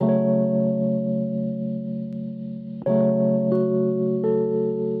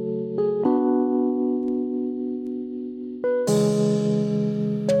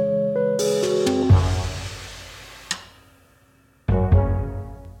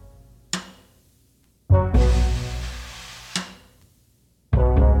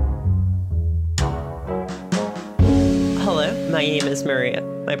My name is Maria.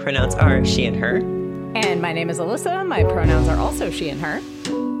 My pronouns are she and her. And my name is Alyssa. My pronouns are also she and her.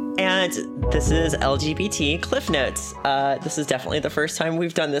 And this is LGBT Cliff Notes. This is definitely the first time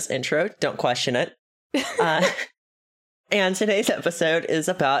we've done this intro. Don't question it. And today's episode is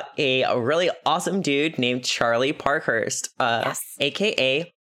about a really awesome dude named Charlie Parkhurst,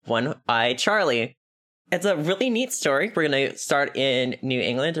 aka One-Eye Charlie. It's a really neat story. We're going to start in New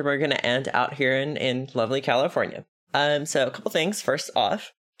England and we're going to end out here in lovely California. So a couple things. First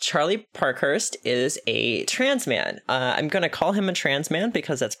off, Charlie Parkhurst is a trans man. I'm going to call him a trans man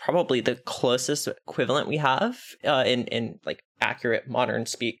because that's probably the closest equivalent we have in like accurate modern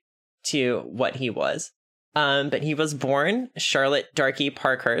speak to what he was. But he was born Charlotte Darkey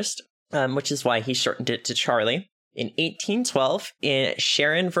Parkhurst, which is why he shortened it to Charlie, in 1812 in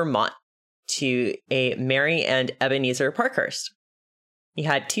Sharon, Vermont, to a Mary and Ebenezer Parkhurst. He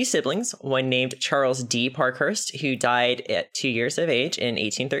had two siblings, one named Charles D. Parkhurst, who died at 2 years of age in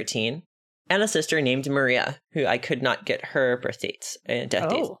 1813, and a sister named Maria, who I could not get her birth dates and death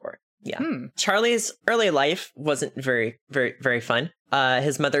dates for. Yeah. Charlie's early life wasn't very, very, very fun.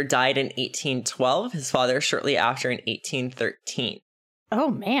 His mother died in 1812, his father shortly after in 1813. Oh,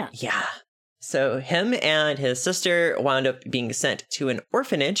 man. Yeah. So him and his sister wound up being sent to an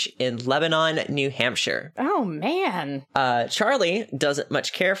orphanage in Lebanon, New Hampshire. Oh, man. Charlie doesn't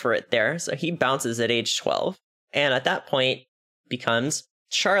much care for it there, so he bounces at age 12. And at that point, becomes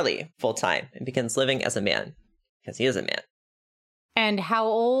Charlie full-time and begins living as a man, because he is a man. And how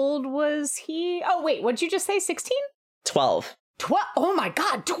old was he? Oh, wait, what'd you just say? 16? 12. 12? Oh, my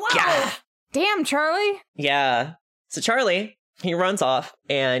God, 12! Yeah. Damn, Charlie. Yeah. So Charlie, he runs off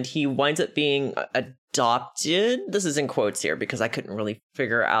and he winds up being adopted. This is in quotes here because I couldn't really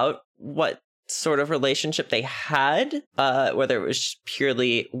figure out what sort of relationship they had, whether it was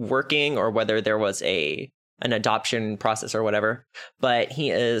purely working or whether there was an adoption process or whatever. But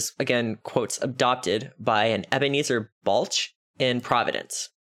he is, again, quotes, adopted by an Ebenezer Balch in Providence.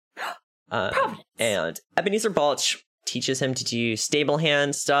 Providence. And Ebenezer Balch teaches him to do stable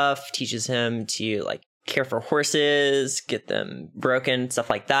hand stuff, teaches him to like care for horses, get them broken, stuff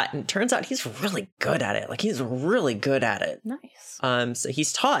like that. And it turns out he's really good at it. Like he's really good at it. Nice. So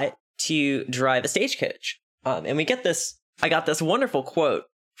he's taught to drive a stagecoach. And we get this, I got this wonderful quote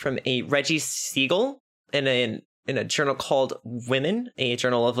from a Reggie Siegel in a journal called Women, a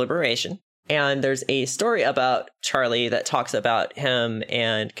Journal of Liberation. And there's a story about Charlie that talks about him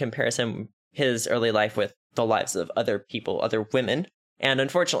and compares his early life with the lives of other people, other women. And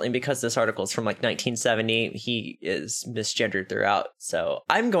unfortunately, because this article is from like 1970, he is misgendered throughout. So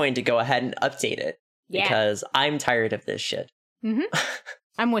I'm going to go ahead and update it because I'm tired of this shit. Mm-hmm.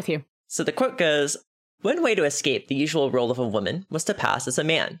 I'm with you. So the quote goes, "One way to escape the usual role of a woman was to pass as a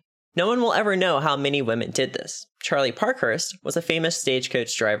man. No one will ever know how many women did this. Charlie Parkhurst was a famous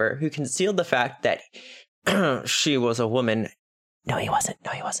stagecoach driver who concealed the fact that she was a woman." No, he wasn't.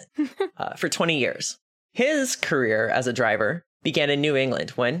 For 20 years. His career as a driver began in New England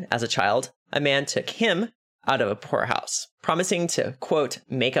when, as a child, a man took him out of a poorhouse, promising to, quote,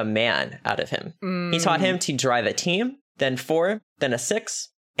 make a man out of him. He taught him to drive a team, then 4, then a 6,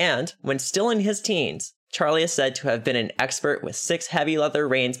 and, when still in his teens, Charlie is said to have been an expert with 6 heavy leather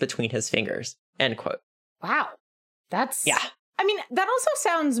reins between his fingers, end quote. Wow. That's... Yeah. I mean, that also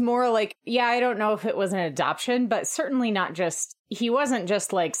sounds more like, I don't know if it was an adoption, but certainly not just... He wasn't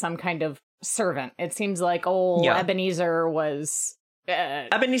just like some kind of servant. It seems like Ebenezer was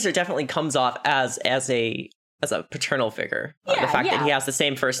Ebenezer definitely comes off as a paternal figure. The fact that he has the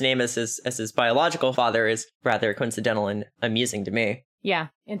same first name as his biological father is rather coincidental and amusing to me. Yeah,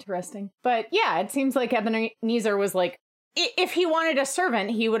 interesting. But it seems like Ebenezer was like, if he wanted a servant,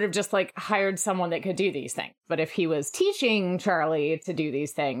 he would have just like hired someone that could do these things. But if he was teaching Charlie to do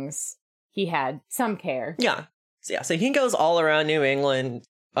these things, he had some care. Yeah. So he goes all around New England.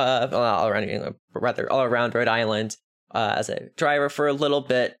 All around New England, but rather all around Rhode Island as a driver for a little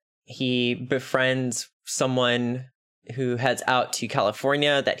bit. He befriends someone who heads out to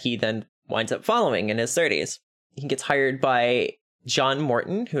California that he then winds up following in his 30s. He gets hired by John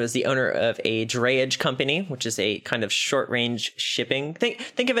Morton, who is the owner of a drayage company, which is a kind of short-range shipping.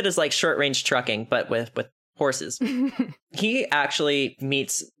 Think of it as like short-range trucking, but with horses. He actually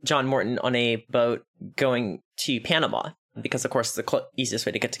meets John Morton on a boat going to Panama. Because, of course, the easiest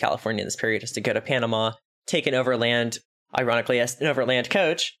way to get to California in this period is to go to Panama, take an overland, ironically, an overland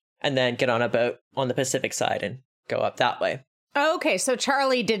coach, and then get on a boat on the Pacific side and go up that way. Okay, so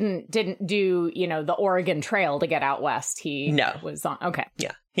Charlie didn't do, the Oregon Trail to get out west. He was on. Okay.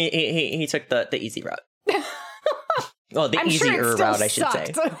 Yeah. He took the easy route. Well, the I'm easier sure it still route, I should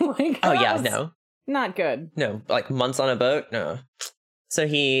say. sucked. Oh, yeah, no. Not good. No, like months on a boat? No. So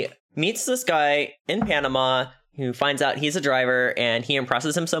he meets this guy in Panama who finds out he's a driver, and he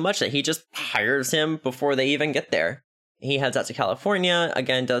impresses him so much that he just hires him before they even get there. He heads out to California,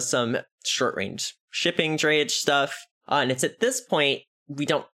 again, does some short-range shipping drayage stuff. And it's at this point,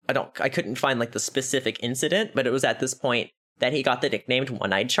 I couldn't find like the specific incident, but it was at this point that he got the nickname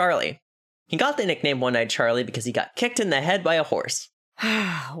One-Eyed Charlie. He got the nickname One-Eyed Charlie because he got kicked in the head by a horse.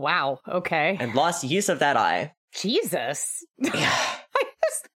 Wow, okay. And lost use of that eye. Jesus. Yeah.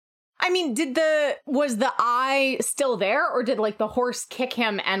 I mean, was the eye still there, or did like the horse kick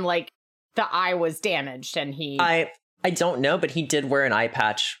him and like the eye was damaged and he... I don't know, but he did wear an eye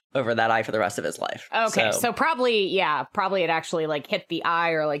patch over that eye for the rest of his life. Okay, so probably it actually like hit the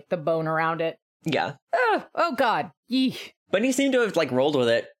eye or like the bone around it. Yeah. Oh God. Yeesh. But he seemed to have like rolled with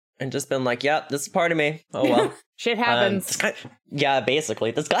it and just been like, yeah, this is part of me. Oh, well. Shit happens. Basically.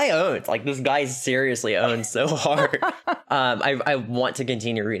 This guy owns. Like, this guy seriously owns so hard. I want to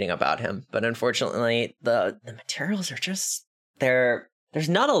continue reading about him, but unfortunately, the materials are just... There's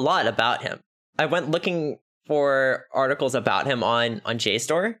not a lot about him. I went looking for articles about him on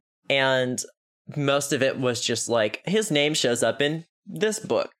JSTOR, and most of it was just like, his name shows up in this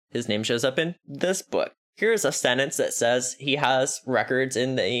book. His name shows up in this book. Here's a sentence that says he has records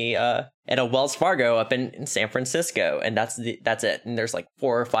in at a Wells Fargo up in San Francisco, and that's it. And there's like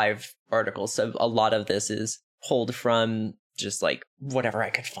 4 or 5 articles, so a lot of this is pulled from just like whatever I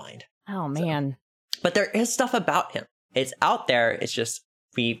could find. Oh man! So, but there is stuff about him. It's out there. It's just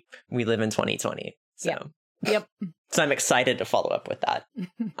we live in 2020. So yep. So I'm excited to follow up with that.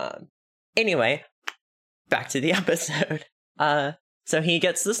 Anyway, back to the episode. So he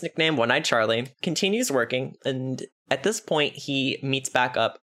gets this nickname, One-Eyed Charlie, continues working, and at this point, he meets back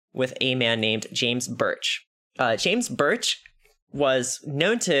up with a man named James Birch. James Birch was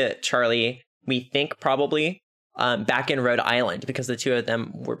known to Charlie, we think probably, back in Rhode Island, because the two of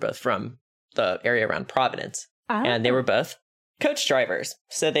them were both from the area around Providence. Oh. And they were both coach drivers.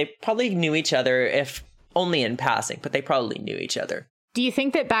 So they probably knew each other, if only in passing, but they probably knew each other. Do you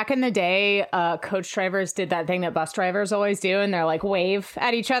think that back in the day, coach drivers did that thing that bus drivers always do, and they're like wave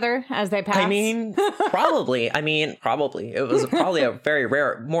at each other as they pass? Probably. Probably. It was probably a very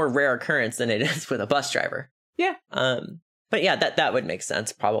more rare occurrence than it is with a bus driver. Yeah. But yeah, that would make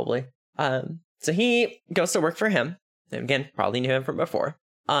sense, probably. So he goes to work for him. And again, probably knew him from before.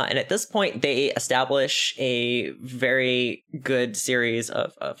 And at this point, they establish a very good series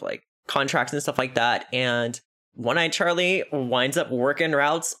of like contracts and stuff like that. And One-Eyed Charlie winds up working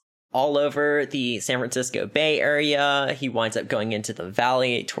routes all over the San Francisco Bay Area. He winds up going into the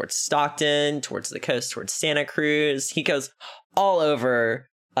valley towards Stockton, towards the coast, towards Santa Cruz. He goes all over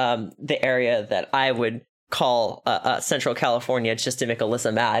the area that I would call Central California, just to make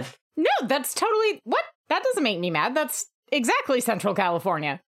Alyssa mad. No, that's totally... What? That doesn't make me mad. That's exactly Central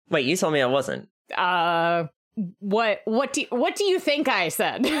California. Wait, you told me I wasn't. What do you think I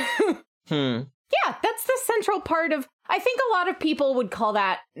said? Yeah, that's the central part of... I think a lot of people would call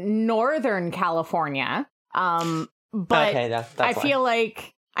that Northern California. But okay, that's I feel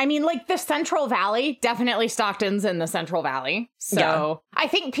like... I mean, like, the Central Valley, definitely Stockton's in the Central Valley. So yeah. I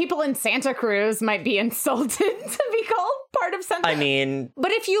think people in Santa Cruz might be insulted to be called part of Central. I mean...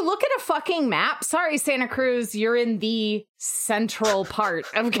 But if you look at a fucking map, sorry, Santa Cruz, you're in the central part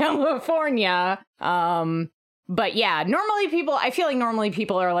of California. But yeah, I feel like normally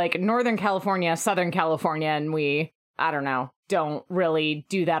people are like Northern California, Southern California, and we, I don't know, don't really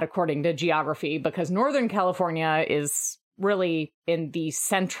do that according to geography, because Northern California is really in the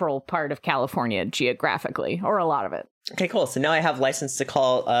central part of California geographically, or a lot of it. Okay, cool. So now I have license to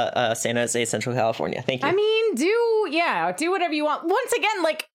call San Jose Central California. Thank you. I mean, do whatever you want. Once again,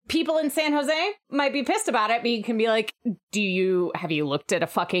 like, people in San Jose might be pissed about it, but you can be like, have you looked at a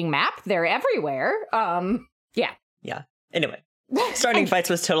fucking map? They're everywhere. Yeah. Yeah. Anyway, starting fights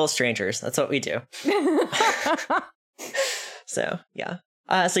with total strangers. That's what we do. So, yeah.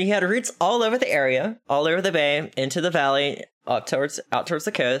 So he had routes all over the area, all over the bay, into the valley, out towards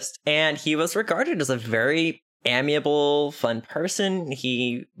the coast, and he was regarded as a very amiable, fun person.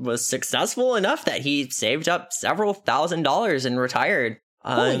 He was successful enough that he saved up several $1,000s and retired.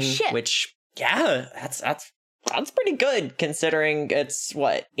 Holy shit! Which, yeah, that's pretty good considering it's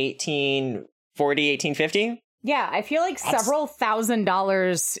what, 1840, 1850. Yeah, I feel like several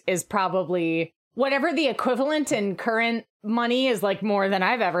 $1,000s is probably whatever the equivalent in current money is, like more than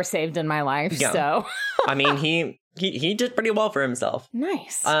I've ever saved in my life. Yeah. So I mean, he did pretty well for himself.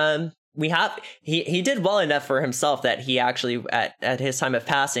 Nice. he did well enough for himself that he actually at his time of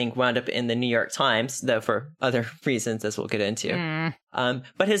passing wound up in the New York Times, though for other reasons as we'll get into.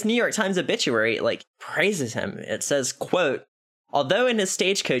 But his New York Times obituary like praises him. It says, quote, although in his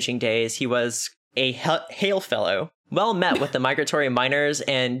stagecoaching days he was a hail fellow, well met with the migratory miners,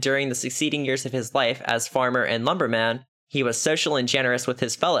 and during the succeeding years of his life as farmer and lumberman, he was social and generous with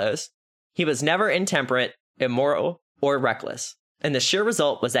his fellows. He was never intemperate, immoral, or reckless. And the sure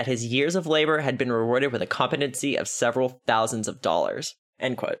result was that his years of labor had been rewarded with a competency of several thousands of dollars.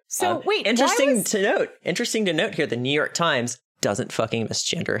 End quote. So wait, interesting to note here, the New York Times doesn't fucking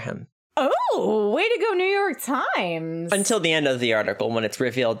misgender him. Oh, way to go, New York Times. Until the end of the article, when it's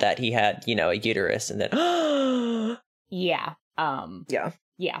revealed that he had, a uterus, and then yeah.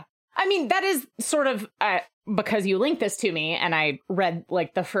 Yeah. I mean, that is sort of because you linked this to me and I read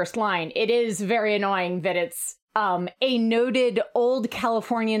like the first line. It is very annoying that it's a noted old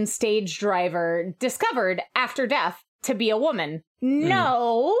Californian stage driver discovered after death to be a woman.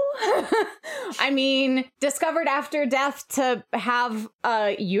 No. I mean, discovered after death to have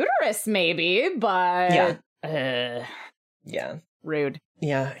a uterus, maybe, but yeah. Rude.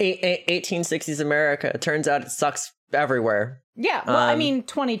 Yeah. 1860s America. It turns out it sucks everywhere. Yeah. Well, I mean,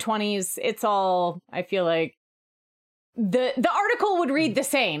 2020s, it's all, I feel like the article would read the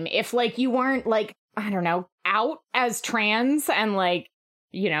same if like you weren't like, I don't know, out as trans and like,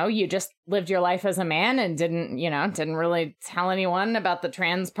 you just lived your life as a man and didn't really tell anyone about the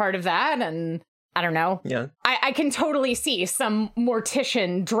trans part of that. And I don't know. Yeah. I can totally see some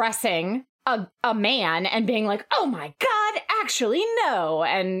mortician dressing a man and being like, oh my God, actually, no.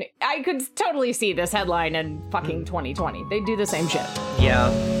 And I could totally see this headline in fucking 2020. They do the same shit. Yeah,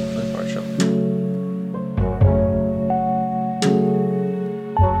 unfortunately.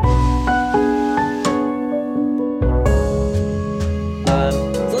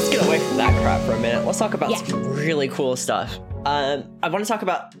 So let's get away from that crap for a minute. Let's talk about some really cool stuff. I want to talk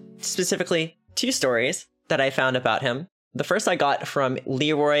about specifically 2 stories that I found about him. The first I got from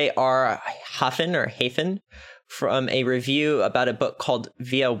Leroy R. Hafen from a review about a book called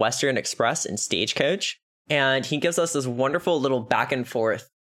Via Western Express and Stagecoach. And he gives us this wonderful little back and forth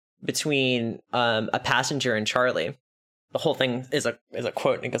between a passenger and Charlie. The whole thing is a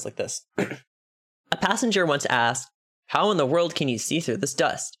quote, and it goes like this. A passenger once asked, "How in the world can you see through this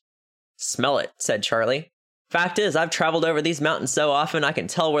dust?" "Smell it," said Charlie. "Fact is, I've traveled over these mountains so often I can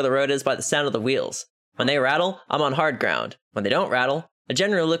tell where the road is by the sound of the wheels. When they rattle, I'm on hard ground. When they don't rattle, I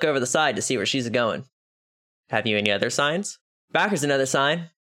generally look over the side to see where she's going." "Have you any other signs?" "Backer's another sign.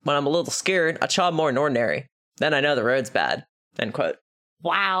 When I'm a little scared, I chaw more than ordinary. Then I know the road's bad." End quote.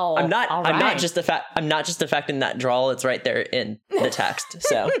 Wow. I'm not just affecting that drawl. It's right there in the text.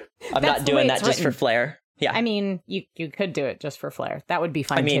 So I'm not doing that just for flair. Yeah. I mean, you could do it just for flair. That would be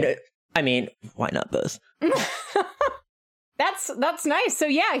fine. I mean, why not both? That's nice. So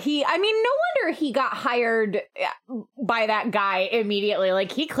yeah, no wonder he got hired by that guy immediately.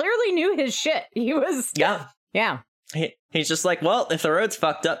 Like he clearly knew his shit. He was Yeah. He's just like, well, if the road's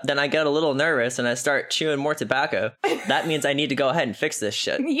fucked up, then I get a little nervous and I start chewing more tobacco. That means I need to go ahead and fix this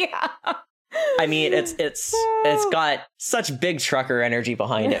shit. Yeah. I mean, it's got such big trucker energy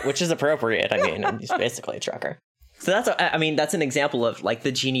behind it, which is appropriate. I mean, he's basically a trucker. So that's an example of like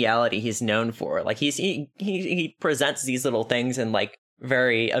the geniality he's known for. Like he presents these little things in like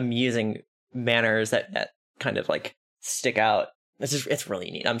very amusing manners that kind of like stick out. It's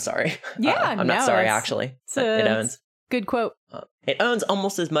really neat. I'm sorry. Yeah, I'm not sorry actually. It owns. Good quote. It owns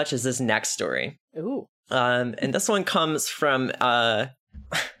almost as much as this next story. Ooh. And this one comes from the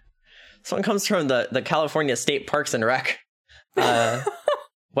California State Parks and Rec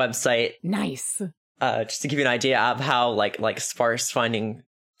website. Nice. Just to give you an idea of how like sparse finding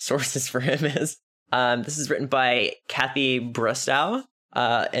sources for him is. This is written by Kathy Bristow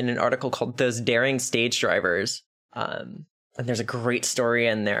in an article called "Those Daring Stage Drivers." And there's a great story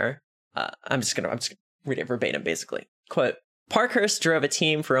in there. I'm just gonna read it verbatim, basically. Quote, "Parkhurst drove a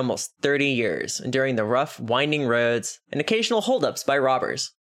team for almost 30 years, enduring the rough, winding roads and occasional holdups by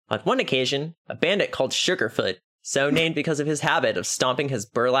robbers. On one occasion, a bandit called Sugarfoot, so named because of his habit of stomping his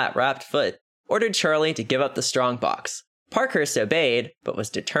burlap-wrapped foot, ordered Charlie to give up the strong box. Parkhurst obeyed, but was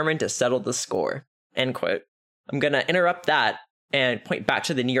determined to settle the score." End quote. I'm going to interrupt that and point back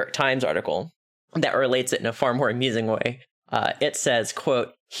to the New York Times article that relates it in a far more amusing way. It says,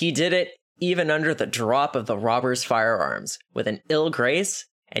 quote, "He did it even under the drop of the robbers' firearms, with an ill grace,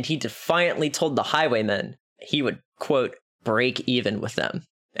 and he defiantly told the highwaymen he would, quote, break even with them."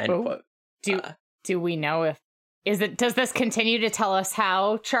 End quote. Do we know does this continue to tell us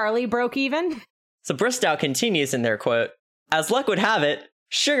how Charlie broke even? So Bristow continues in their quote, "As luck would have it,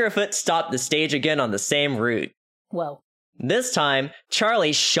 Sugarfoot stopped the stage again on the same route. Whoa. This time,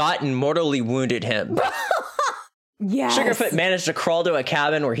 Charlie shot and mortally wounded him. Yes. Sugarfoot managed to crawl to a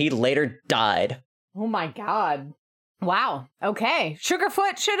cabin where he later died. Oh my God. Wow. Okay.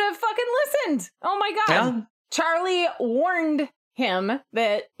 Sugarfoot should have fucking listened. Oh my God. Yeah. Charlie warned him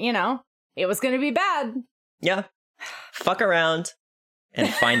that, it was going to be bad. Yeah. Fuck around and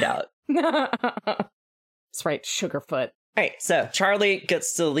find out. That's right, Sugarfoot. All right, so Charlie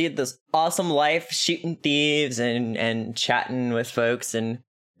gets to lead this awesome life, shooting thieves and chatting with folks and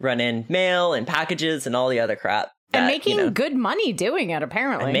running mail and packages and all the other crap. And making good money doing it,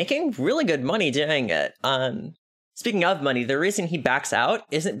 apparently. And making really good money doing it. Speaking of money, the reason he backs out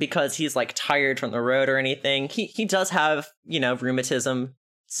isn't because he's like tired from the road or anything. He does have, rheumatism,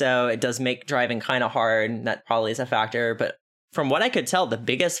 so it does make driving kind of hard. And that probably is a factor. But from what I could tell, the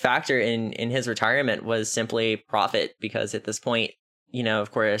biggest factor in his retirement was simply profit, because at this point,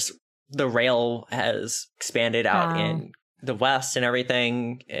 of course, the rail has expanded out in the West and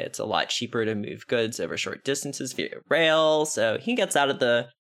everything. It's a lot cheaper to move goods over short distances via rail. So he gets out of the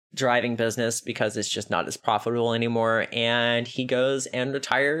driving business because it's just not as profitable anymore. And he goes and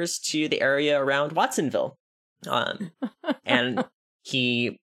retires to the area around Watsonville. And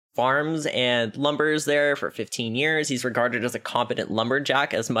he farms and lumbers there for 15 years. He's regarded as a competent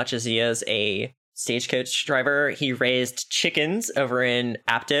lumberjack as much as he is a stagecoach driver. He raised chickens over in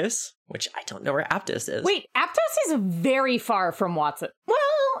Aptos, which I don't know where Aptos is. Wait, Aptos is very far from Watson. Well,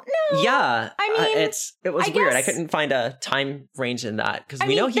 no. Yeah. I mean, it was weird. I couldn't find a time range in that because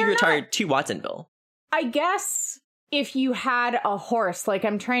we know he retired to Watsonville. I guess if you had a horse, like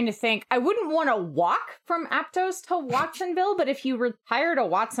I'm trying to think, I wouldn't want to walk from Aptos to Watsonville, but if you retire to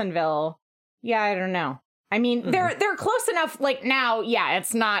Watsonville, yeah, I don't know. I mean, they're close enough. Like now, yeah,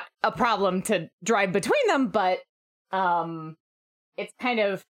 it's not a problem to drive between them, but it's kind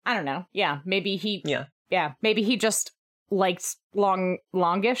of, I don't know. Yeah, maybe he just likes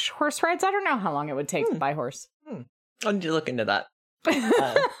longish horse rides. I don't know how long it would take to buy horse. I'll need to look into that.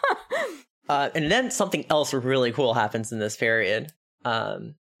 And then something else really cool happens in this period.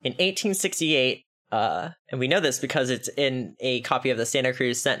 In 1868, and we know this because it's in a copy of the Santa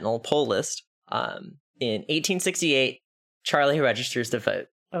Cruz Sentinel poll list. In 1868, Charlie registers to vote.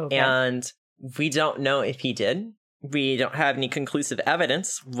 Okay. And we don't know if he did. We don't have any conclusive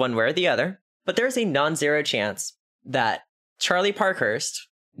evidence one way or the other. But there's a non-zero chance that Charlie Parkhurst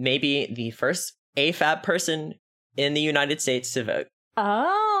may be the first AFAB person in the United States to vote.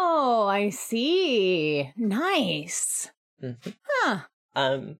 Oh, I see. Nice. Mm-hmm.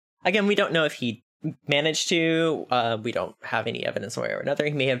 Huh. Again, we don't know if he managed to. We don't have any evidence one way or another.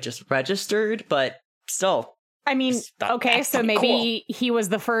 He may have just registered, but still. I mean, okay, so maybe he was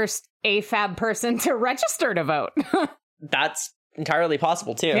the first AFAB person to register to vote. That's entirely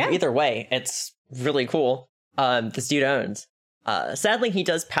possible, too. Yeah. Either way, it's really cool. This dude owns. Sadly, he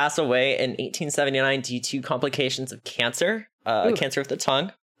does pass away in 1879 due to complications of cancer. Cancer of the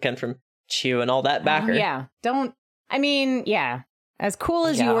tongue. Again, from chewing all that backer. Yeah. Yeah. As cool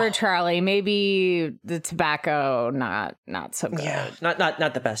as you were, Charlie, maybe the tobacco, not so good. Yeah,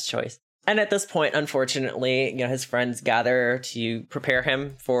 not the best choice. And at this point, unfortunately, his friends gather to prepare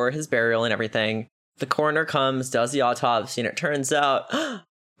him for his burial and everything. The coroner comes, does the autopsy, and it turns out,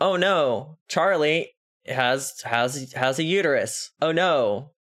 oh no, Charlie has a uterus. Oh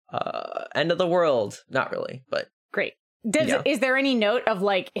no, end of the world. Not really, but great. Is there any note of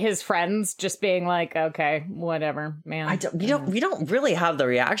like his friends just being like, okay, whatever, man? We don't really have the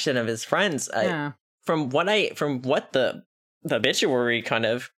reaction of his friends. From what the obituary kind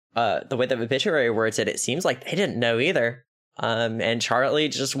of. The way the obituary words it seems like they didn't know either. And Charlie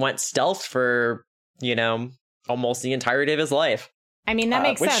just went stealth for, almost the entirety of his life. I mean, that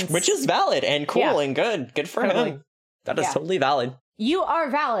makes sense. Which is valid and cool and good. Good for him. That is totally valid. You are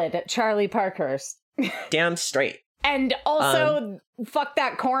valid, Charlie Parkhurst. Damn straight. And also, fuck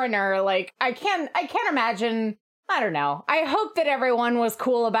that coroner. Like, I can't imagine. I don't know. I hope that everyone was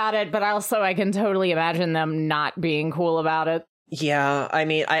cool about it, but also I can totally imagine them not being cool about it. Yeah, I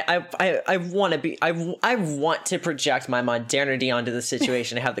mean, I want to project my modernity onto the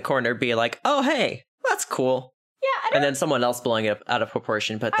situation and have the coroner be like, oh, hey, that's cool. Yeah. And then someone else blowing it out of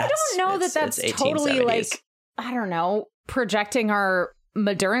proportion. But I don't know that's totally like, I don't know, projecting our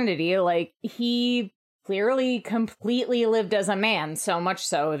modernity. Like, he clearly completely lived as a man, so much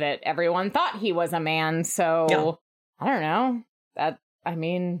so that everyone thought he was a man. So I don't know.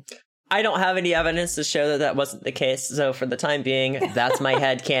 I don't have any evidence to show that wasn't the case. So for the time being, that's my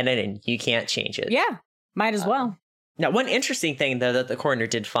headcanon and you can't change it. Yeah, might as well. Now, one interesting thing, though, that the coroner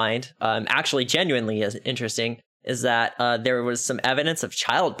did find, actually genuinely is interesting, is that there was some evidence of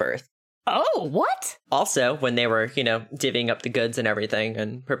childbirth. Oh, what? Also, when they were, divvying up the goods and everything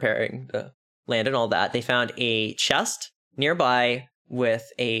and preparing the land and all that, they found a chest nearby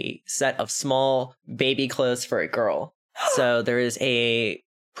with a set of small baby clothes for a girl. So there is a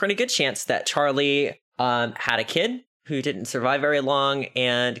pretty good chance that Charlie had a kid who didn't survive very long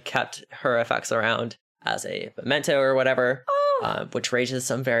and kept her effects around as a memento or whatever, which raises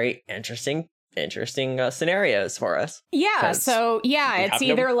some very interesting scenarios for us. Yeah, so it's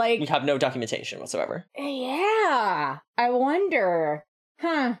either we have no documentation whatsoever. Yeah, I wonder.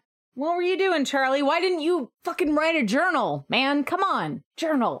 What were you doing, Charlie? Why didn't you fucking write a journal, man? Come on,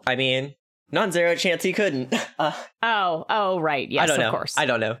 journal. I mean, non-zero chance he couldn't. Right. Yes, of course. I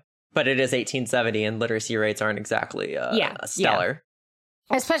don't know. But it is 1870 and literacy rates aren't exactly stellar.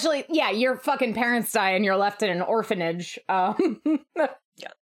 Yeah. Especially, your fucking parents die and you're left in an orphanage. Yeah.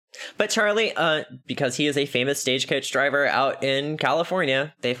 But Charlie, because he is a famous stagecoach driver out in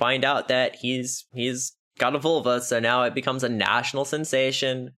California, they find out that he's got a vulva, so now it becomes a national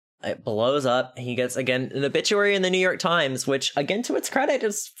sensation. It blows up. He gets, again, an obituary in the New York Times, which, again, to its credit,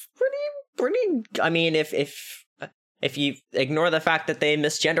 is pretty. I mean, if you ignore the fact that they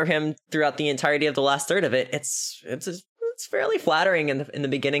misgender him throughout the entirety of the last third of it, it's fairly flattering in the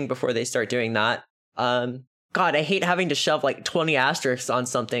beginning before they start doing that. God, I hate having to shove like 20 asterisks on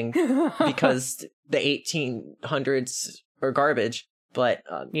something because the 1800s are garbage. But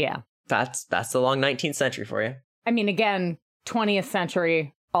that's the long 19th century for you. I mean, again, 20th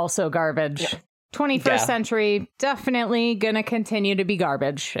century. Also garbage. Yeah. 21st century, definitely gonna continue to be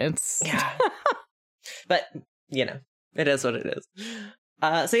garbage. It's But, it is what it is.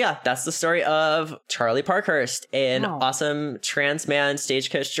 So that's the story of Charlie Parkhurst, an awesome trans man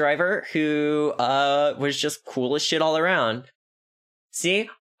stagecoach driver who was just cool as shit all around. See?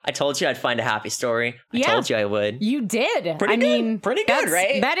 I told you I'd find a happy story. I told you I would. You did. Pretty good,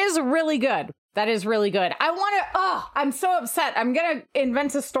 right? That is really good. That is really good. I want to, I'm so upset. I'm going to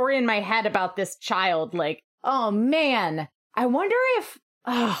invent a story in my head about this child. Like, oh man, I wonder if,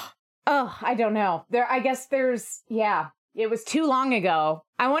 I don't know. It was too long ago.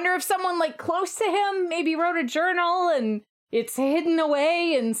 I wonder if someone like close to him maybe wrote a journal and it's hidden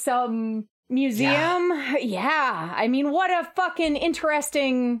away in some museum. Yeah. I mean, what a fucking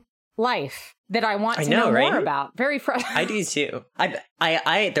interesting life that I want to know more about. Very frustrating. I do too.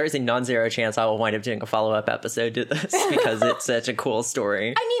 I there's a non-zero chance I will wind up doing a follow-up episode to this because it's such a cool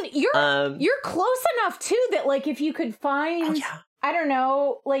story. I mean, you're close enough too that like if you could find, I don't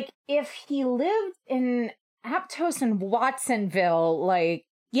know, like if he lived in Aptos and Watsonville, like,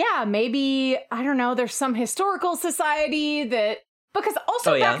 maybe, I don't know, there's some historical society that, because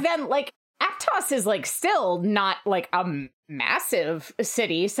also back then, like, Aptos is like still not like a massive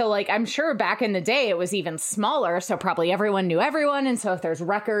city. So like, I'm sure back in the day it was even smaller. So probably everyone knew everyone. And so if there's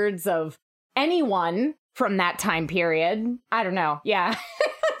records of anyone from that time period, I don't know. Yeah.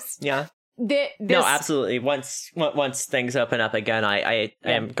 Yeah. No, absolutely. Once things open up again, I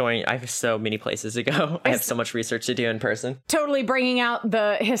have so many places to go. I have so much research to do in person. Totally bringing out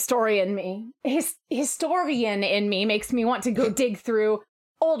the historian me. Historian in me makes me want to go dig through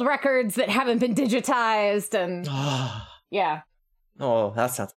old records that haven't been digitized and Oh, that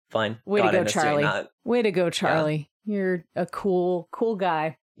sounds fun. Way to go, Charlie. Way to go, Charlie. Yeah. You're a cool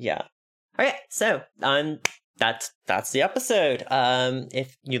guy. Yeah. All right. So, that's the episode.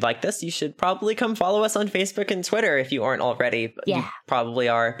 If you like this, you should probably come follow us on Facebook and Twitter if you aren't already. You probably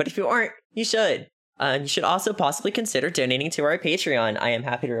are. But if you aren't, you should. You should also possibly consider donating to our Patreon. I am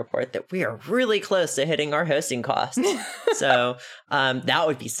happy to report that we are really close to hitting our hosting costs. So that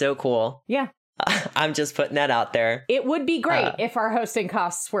would be so cool. Yeah. I'm just putting that out there. It would be great if our hosting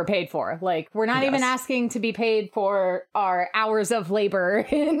costs were paid for. Like, we're not even asking to be paid for our hours of labor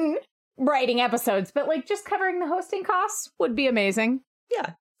in writing episodes, but like just covering the hosting costs would be amazing.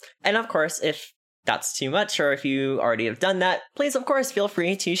 Yeah. And of course, if that's too much, or if you already have done that, please, of course, feel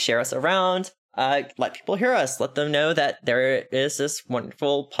free to share us around. Let people hear us. Let them know that there is this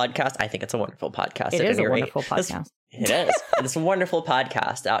wonderful podcast. I think it's a wonderful podcast. It is a wonderful podcast. It is. This wonderful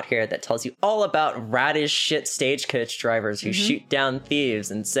podcast out here that tells you all about rad as shit stagecoach drivers who shoot down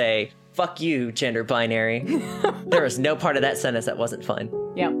thieves and say, fuck you, gender binary. There was no part of that sentence that wasn't fun.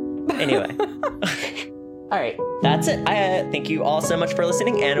 Yep. Anyway. All right. That's it. Thank you all so much for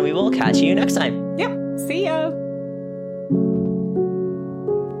listening, and we will catch you next time. Yep. See ya.